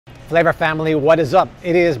Flavor family, what is up?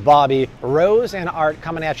 It is Bobby, Rose, and Art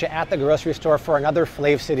coming at you at the grocery store for another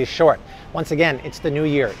Flav City short. Once again, it's the new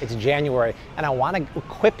year, it's January, and I want to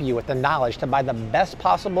equip you with the knowledge to buy the best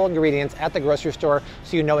possible ingredients at the grocery store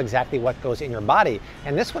so you know exactly what goes in your body.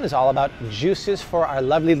 And this one is all about juices for our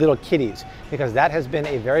lovely little kitties, because that has been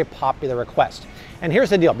a very popular request. And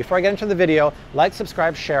here's the deal, before I get into the video, like,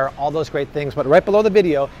 subscribe, share, all those great things, but right below the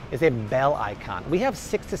video is a bell icon. We have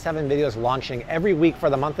 6 to 7 videos launching every week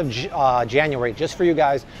for the month of January, just for you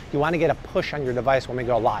guys. You want to get a push on your device when we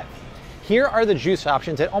go live. Here are the juice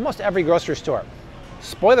options at almost every grocery store.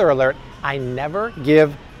 Spoiler alert, I never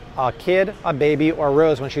give a kid, a baby, or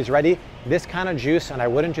Rose when she's ready this kind of juice, and I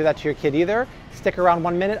wouldn't do that to your kid either. Stick around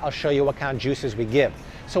 1 minute, I'll show you what kind of juices we give.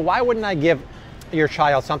 So why wouldn't I give your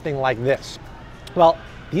child something like this? Well,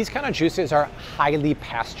 these kind of juices are highly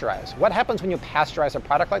pasteurized. What happens when you pasteurize a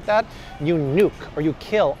product like that? You nuke or you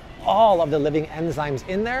kill all of the living enzymes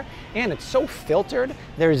in there, and it's so filtered,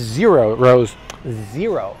 there's zero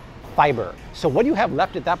fiber. So what do you have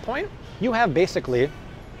left at that point? You have basically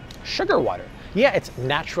sugar water. Yeah, it's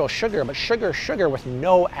natural sugar, but sugar with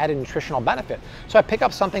no added nutritional benefit. So I pick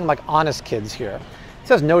up something like Honest Kids here. It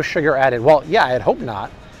says no sugar added. Well, yeah, I'd hope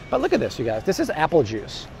not. But look at this, you guys. This is apple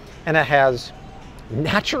juice, and it has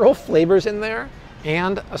natural flavors in there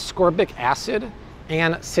and ascorbic acid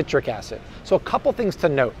and citric acid. So a couple things to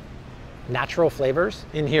note. Natural flavors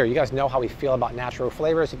in here. You guys know how we feel about natural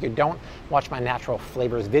flavors. If you don't, watch my natural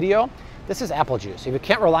flavors video. This is apple juice. If you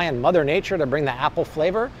can't rely on Mother Nature to bring the apple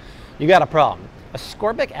flavor, you got a problem.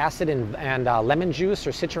 Ascorbic acid and lemon juice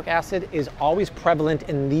or citric acid is always prevalent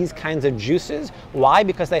in these kinds of juices. Why?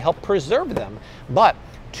 Because they help preserve them. But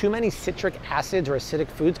too many citric acids or acidic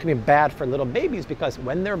foods can be bad for little babies, because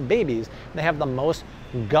when they're babies, they have the most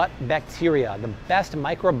gut bacteria, the best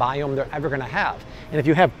microbiome they're ever going to have. And if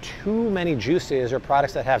you have too many juices or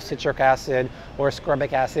products that have citric acid or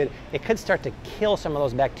ascorbic acid, it could start to kill some of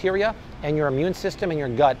those bacteria, and your immune system and your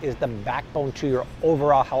gut is the backbone to your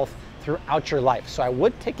overall health throughout your life. So I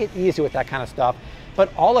would take it easy with that kind of stuff, but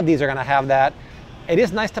all of these are going to have that. It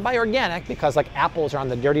is nice to buy organic because like apples are on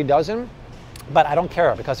the dirty dozen, but I don't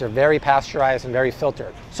care because they're very pasteurized and very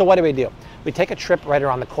filtered. So what do? We take a trip right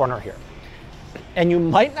around the corner here. And you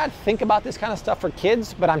might not think about this kind of stuff for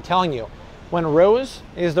kids, but I'm telling you, when Rose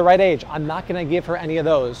is the right age, I'm not gonna give her any of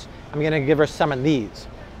those. I'm gonna give her some of these.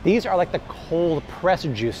 These are like the cold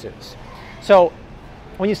pressed juices. So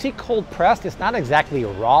when you see cold pressed, it's not exactly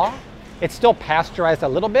raw. It's still pasteurized a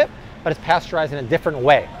little bit, but it's pasteurized in a different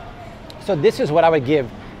way. So this is what I would give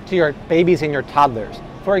to your babies and your toddlers.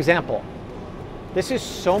 For example, this is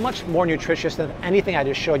so much more nutritious than anything I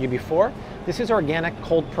just showed you before. This is organic,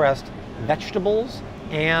 cold pressed vegetables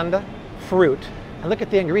and fruit. And look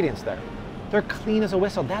at the ingredients there. They're clean as a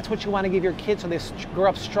whistle. That's what you want to give your kids so they grow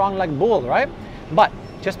up strong like bull, right? But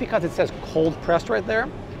just because it says cold pressed right there,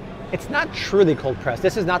 it's not truly cold pressed.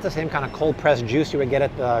 This is not the same kind of cold pressed juice you would get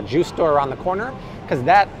at the juice store around the corner, because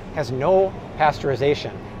that has no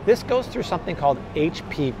pasteurization. This goes through something called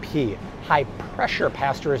HPP, high pressure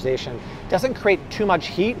pasteurization. Doesn't create too much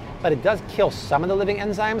heat, but it does kill some of the living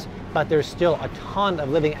enzymes, but there's still a ton of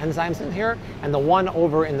living enzymes in here, and the one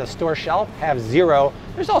over in the store shelf have 0.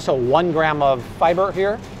 There's also 1 gram of fiber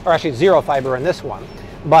here, or actually 0 fiber in this one,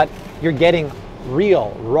 but you're getting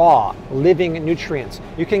real, raw, living nutrients.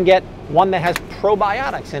 You can get one that has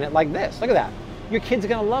probiotics in it like this. Look at that. Your kid's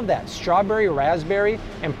gonna love that. Strawberry, raspberry,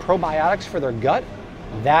 and probiotics for their gut.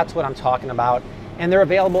 That's what I'm talking about. And they're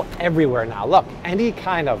available everywhere now. Look, any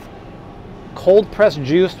kind of cold pressed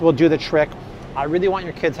juice will do the trick. I really want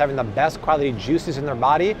your kids having the best quality juices in their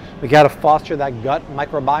body. We got to foster that gut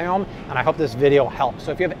microbiome, and I hope this video helps.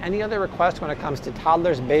 So if you have any other requests when it comes to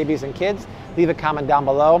toddlers, babies, and kids, leave a comment down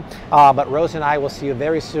below. But Rose and I will see you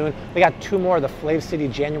very soon. We got 2 more of the Flav City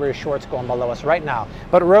January shorts going below us right now.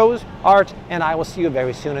 But Rose, Art, and I will see you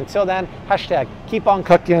very soon. Until then, hashtag keep on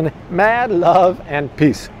cooking, mad love, and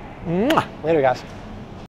peace. Mwah. Later, guys.